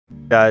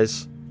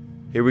Guys,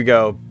 here we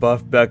go.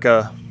 Buff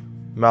Bekah,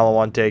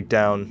 Maliwan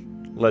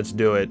Takedown. Let's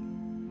do it.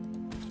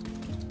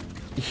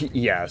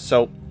 Yeah,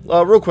 so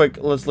real quick,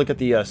 let's look at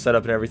the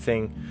setup and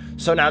everything.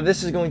 So now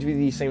this is going to be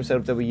the same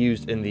setup that we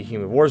used in the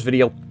Human Wars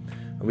video.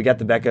 We got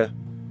the Bekah,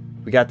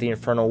 we got the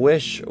Infernal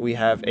Wish, we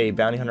have a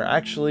Bounty Hunter.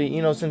 Actually,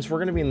 you know, since we're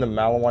going to be in the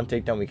Maliwan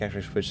Takedown, we can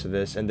actually switch to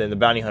this. And then the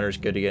Bounty Hunter is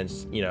good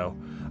against, you know,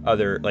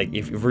 other, like,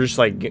 if we're just,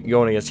 like,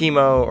 going against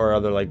Hemo or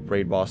other, like,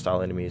 raid boss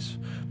style enemies,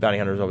 Bounty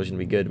Hunter is always going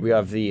to be good. We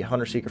have the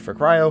Hunter Seeker for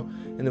Cryo,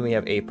 and then we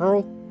have a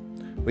Pearl.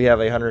 We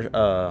have a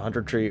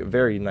Hunter Tree,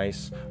 very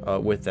nice,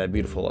 with that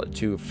beautiful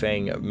 2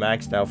 Fang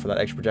maxed out for that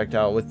extra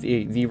projectile. With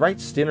the right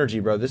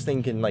synergy, bro, this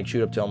thing can, like,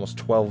 shoot up to almost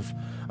 12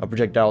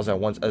 projectiles at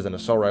once as an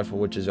assault rifle,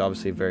 which is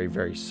obviously very,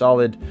 very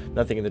solid.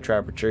 Nothing in the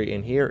Trapper Tree,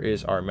 and here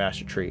is our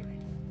Master Tree.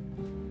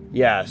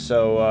 Yeah,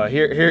 so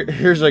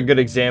here's a good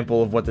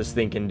example of what this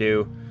thing can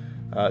do.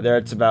 There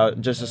it's about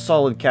just a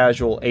solid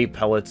casual 8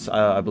 pellets,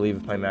 I believe,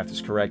 if my math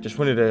is correct. Just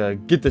wanted to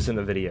get this in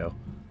the video.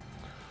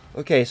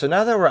 Okay, so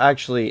now that we're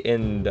actually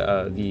in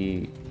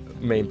the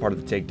main part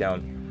of the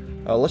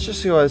takedown, let's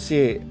just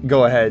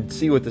go ahead,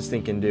 see what this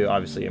thing can do.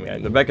 Obviously, I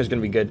mean, the Bekah's going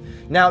to be good.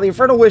 Now, the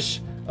Infernal Wish,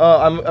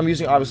 I'm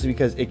using obviously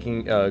because it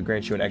can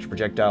grant you an extra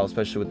projectile,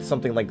 especially with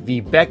something like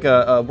the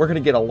Bekah. We're going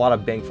to get a lot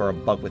of bang for our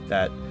buck with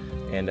that.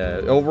 And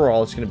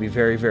overall, it's going to be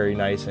very, very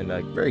nice and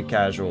very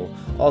casual.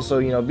 Also,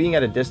 you know, being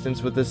at a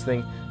distance with this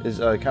thing is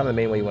kind of the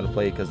main way you want to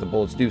play it, because the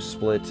bullets do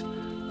split,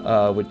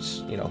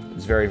 which, you know,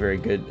 is very, very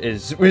good.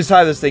 Is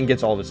how this thing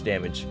gets all of its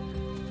damage.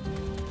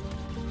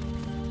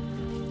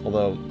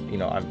 Although, you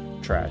know,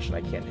 I'm trash and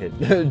I can't hit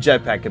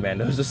jetpack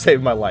commandos to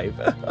save my life.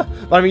 But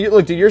I mean,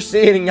 look, dude, you're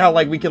seeing how,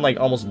 like, we can,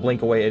 like, almost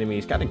blink away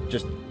enemies. Kind of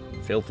just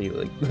filthy.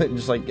 Like,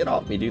 just, like, get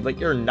off me, dude.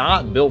 Like, you're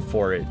not built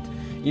for it.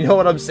 You know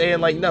what I'm saying?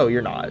 Like, no,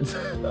 you're not.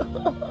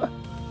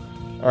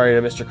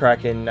 Alright, Mr.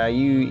 Kraken, now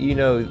you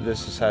know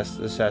this has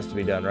to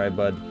be done, right,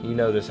 bud? You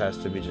know this has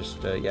to be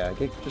just, yeah,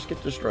 just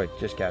get destroyed,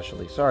 just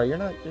casually. Sorry, you're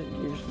not,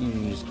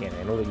 you just can't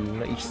handle it.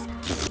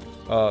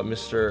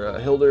 Mr.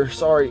 Hilder,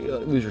 sorry,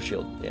 lose your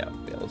shield. Yeah,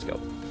 let's go.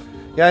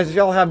 Guys, if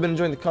y'all have been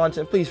enjoying the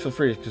content, please feel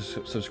free to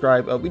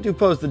subscribe. We do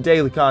post the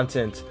daily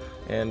content,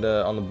 and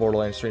on the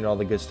Borderlands stream and all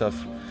the good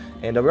stuff.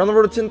 And we're on the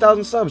road to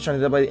 10,000 subs, trying to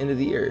do that by the end of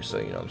the year. So,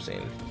 you know what I'm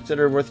saying.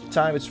 Consider it worth your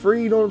time. It's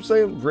free, you know what I'm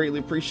saying?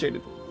 Greatly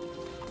appreciated.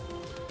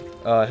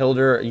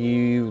 Hilder,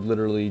 you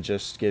literally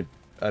just get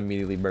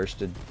immediately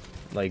bursted.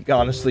 Like,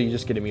 honestly, you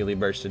just get immediately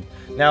bursted.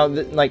 Now,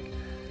 like,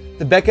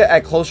 the Bekah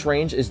at close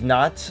range is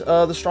not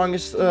the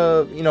strongest,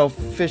 you know,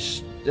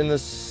 fish in the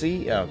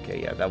sea.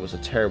 Okay, yeah, that was a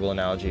terrible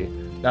analogy.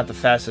 Not the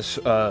fastest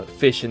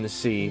fish in the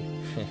sea.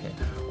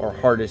 Or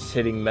hardest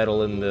hitting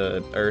metal in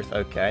the earth.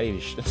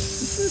 Okay.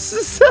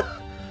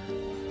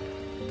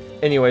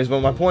 Anyways, but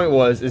my point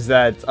is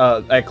that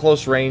at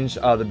close range,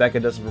 the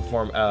Bekah doesn't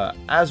perform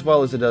as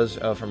well as it does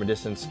from a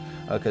distance,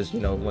 because, you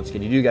know, once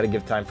again, you do got to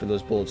give time for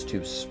those bullets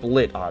to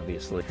split,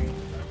 obviously.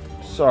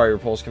 Sorry,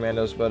 Repulse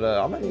Commandos, but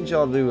I'm going to need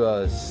y'all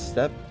to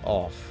step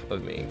off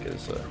of me,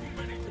 because,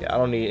 yeah, I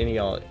don't need any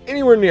y'all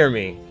anywhere near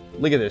me.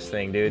 Look at this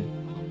thing, dude.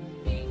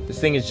 This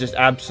thing is just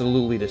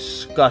absolutely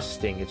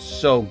disgusting. It's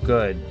so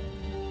good.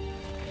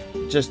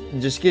 Just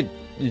get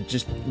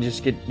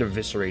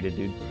eviscerated,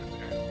 dude.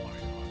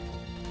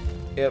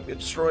 Yep, get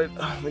destroyed.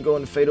 I'm gonna go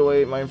into Fade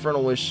Away. My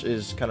Infernal Wish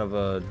is kind of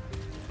a...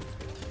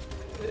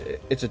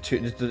 It's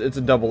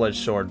a double-edged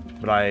sword,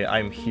 but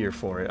I'm here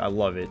for it. I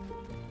love it.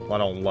 Well, I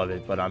don't love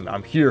it, but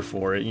I'm here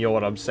for it. You know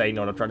what I'm saying? You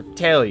know what I'm trying to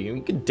tell you.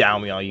 You can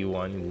down me all you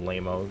want, you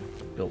lame-o.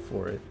 Built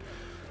for it.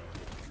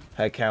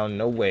 Headcount,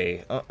 no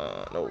way.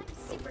 No.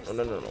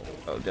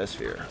 Oh,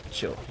 Deathsphere.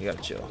 Chill. You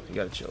gotta chill. You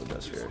gotta chill,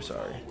 Deathsphere.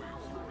 Sorry.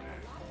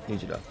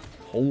 Need you to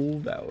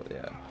hold out,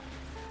 yeah.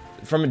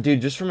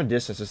 Just from a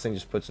distance, this thing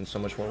just puts in so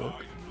much more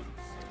work.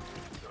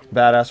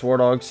 Badass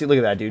Wardog. See, look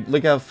at that, dude.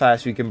 Look how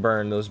fast we can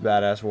burn those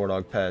badass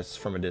Wardog pests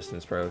from a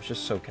distance, bro. It's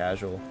just so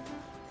casual.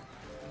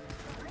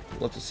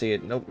 Love to see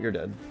it. Nope, you're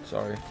dead.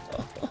 Sorry.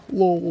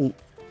 Lol.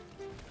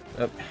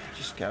 Yep,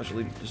 just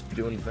casually, just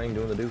doing the thing,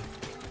 doing the do.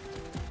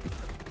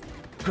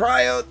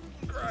 Cryo!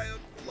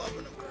 Loving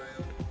him,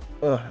 cryo.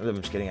 Ugh,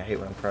 I'm just kidding. I hate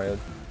when I'm cryoed.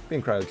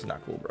 Being cryoed is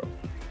not cool, bro.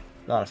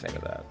 Not a fan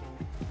of that.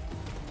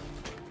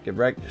 Get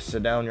wrecked, just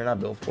sit down, you're not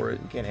built for it.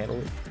 You can't handle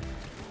it.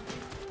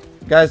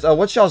 Guys,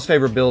 what's y'all's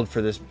favorite build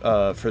for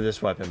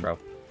this weapon, bro?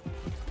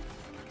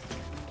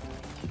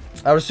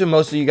 I would assume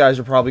most of you guys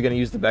are probably going to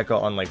use the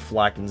Bekah on, like,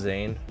 Flak and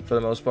Zane, for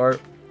the most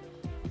part.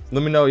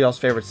 Let me know y'all's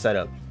favorite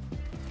setup.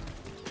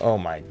 Oh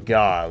my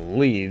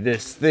golly,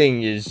 this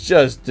thing is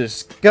just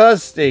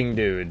disgusting,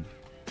 dude.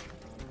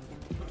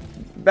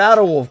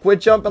 Battle Wolf, quit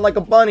jumping like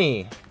a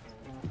bunny.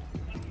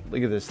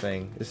 Look at this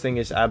thing. This thing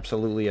is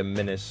absolutely a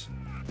menace.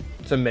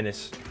 It's a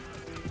menace.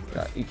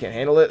 You can't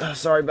handle it.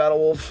 Sorry, Battle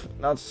Wolf.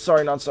 Not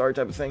sorry type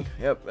of thing.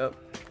 Yep.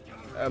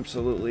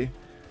 Absolutely.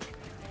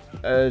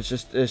 I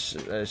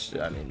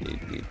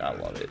mean, I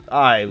love it.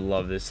 I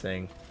love this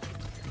thing.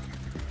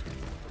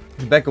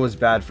 Bekah was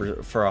bad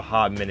for a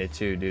hot minute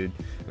too, dude.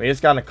 I mean, it's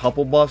gotten a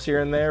couple buffs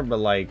here and there, but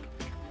like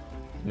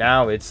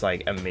now it's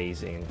like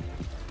amazing.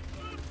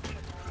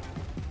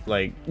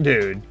 Like,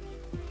 dude.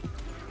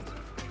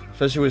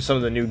 Especially with some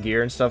of the new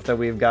gear and stuff that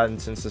we've gotten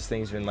since this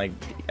thing's been, like,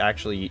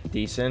 actually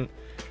decent.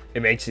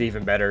 It makes it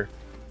even better.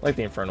 Like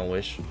the Infernal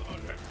Wish.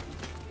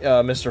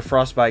 Mr.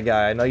 Frostbite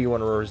guy, I know you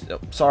want to resist. Oh,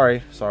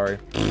 sorry.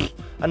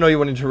 I know you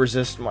wanted to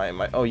resist my.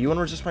 Oh, you want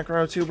to resist my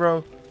cryo too,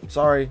 bro?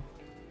 Sorry.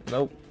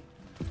 Nope.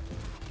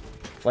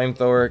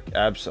 Flamethrower,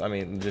 I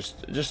mean,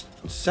 just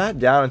sat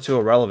down into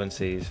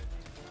irrelevancies.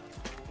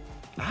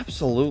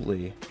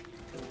 Absolutely.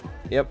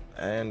 Yep,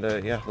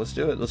 and yeah, let's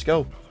do it. Let's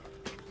go.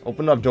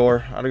 Open up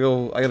door. I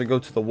gotta go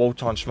to the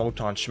Wotan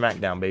Schmotan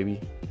Smackdown, baby.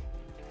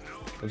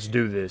 Let's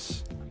do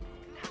this.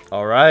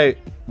 Alright,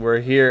 we're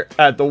here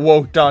at the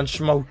Wotan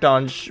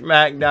Schmotan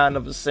Smackdown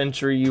of the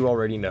century. You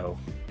already know.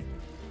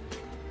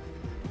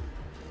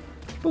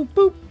 Boop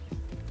boop.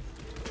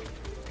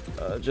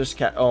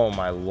 Oh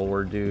my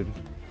lord, dude.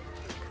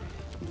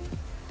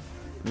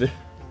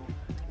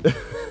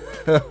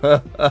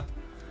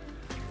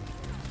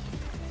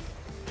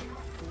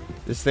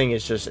 This thing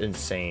is just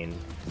insane.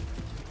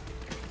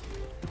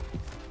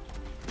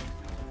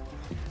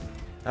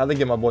 How'd they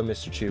get my boy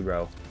Mr. Chew,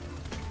 bro?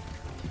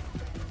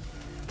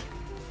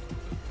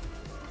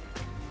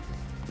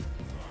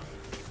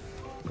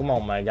 Come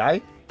on, my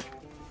guy.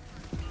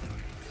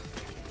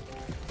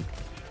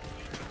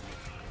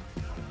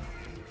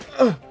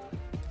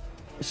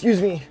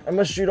 Excuse me, I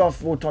must shoot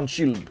off Wotan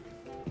shield.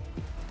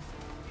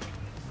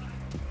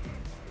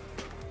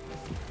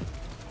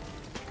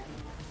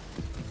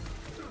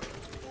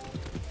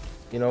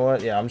 You know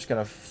what? Yeah, I'm just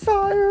gonna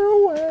fire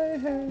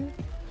away.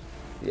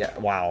 Yeah,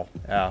 wow.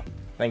 Yeah.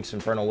 Thanks,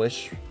 Infernal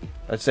Wish.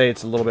 I'd say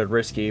it's a little bit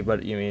risky,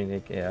 but you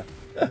mean, yeah.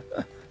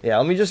 Yeah,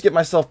 let me just get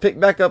myself picked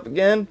back up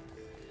again.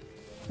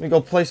 Let me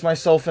go place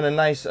myself in a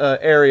nice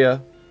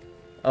area.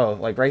 Oh,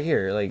 like right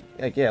here. Like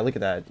yeah, look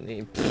at that.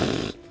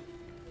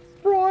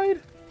 Right.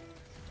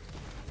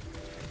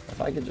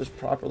 If I could just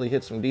properly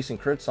hit some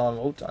decent crits on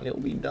Wotan, it'll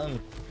be done.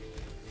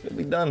 It'll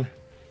be done.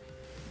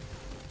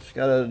 Just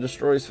gotta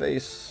destroy his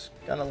face.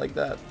 Kind of like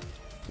that.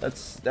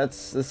 This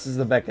is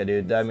the Bekah,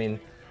 dude. I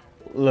mean,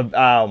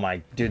 oh my,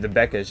 dude, the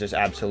Bekah is just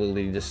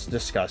absolutely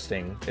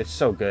disgusting. It's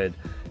so good.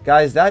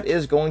 Guys, that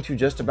is going to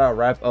just about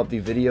wrap up the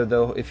video,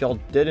 though. If y'all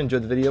did enjoy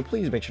the video,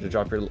 please make sure to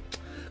drop your...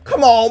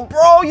 Come on,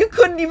 bro! You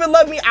couldn't even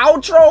let me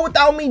outro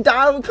without me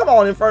dying. Come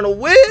on, Infernal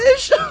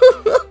Wish!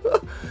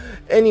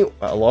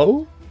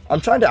 Hello?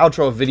 I'm trying to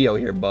outro a video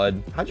here,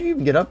 bud. How'd you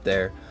even get up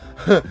there?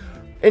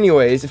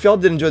 Anyways, if y'all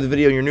did enjoy the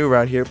video and you're new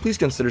around here, please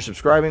consider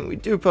subscribing. We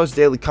do post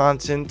daily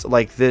content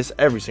like this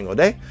every single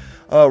day.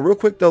 Real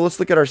quick, though, let's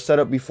look at our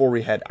setup before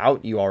we head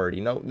out. You already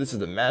know. This is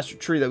the master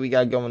tree that we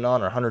got going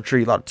on, our hunter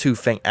tree. A lot of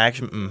two-fang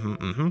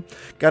action.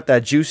 Got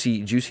that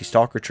juicy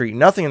stalker tree.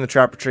 Nothing in the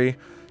trapper tree.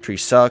 Tree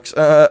sucks.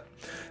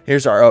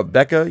 Here's our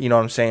Bekah, you know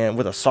what I'm saying,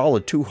 with a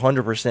solid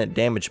 200%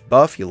 damage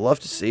buff. You love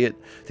to see it.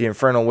 The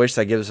Infernal Wish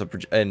that gives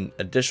us an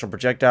additional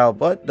projectile,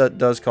 but that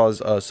does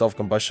cause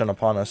self-combustion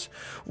upon us.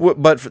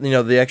 But, you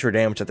know, the extra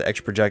damage that the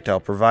extra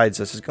projectile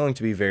provides us is going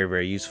to be very,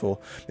 very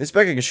useful. This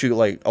Bekah can shoot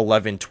like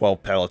 11,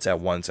 12 pellets at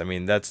once. I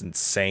mean, that's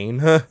insane.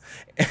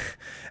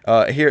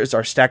 Here is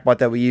our stack bot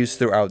that we use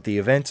throughout the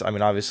event. I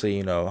mean, obviously,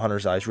 you know,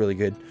 Hunter's Eye is really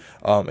good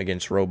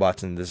against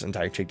robots and this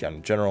entire takedown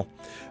in general.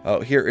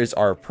 Here is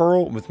our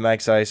Pearl with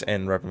max size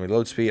and rapid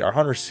reload speed, our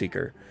Hunter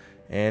Seeker.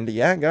 And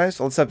yeah, guys,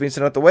 let's have been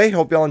sent out the way.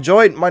 Hope y'all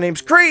enjoyed. My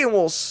name's Kree, and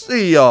we'll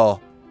see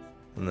y'all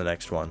in the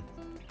next one.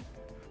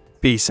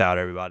 Peace out,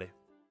 everybody.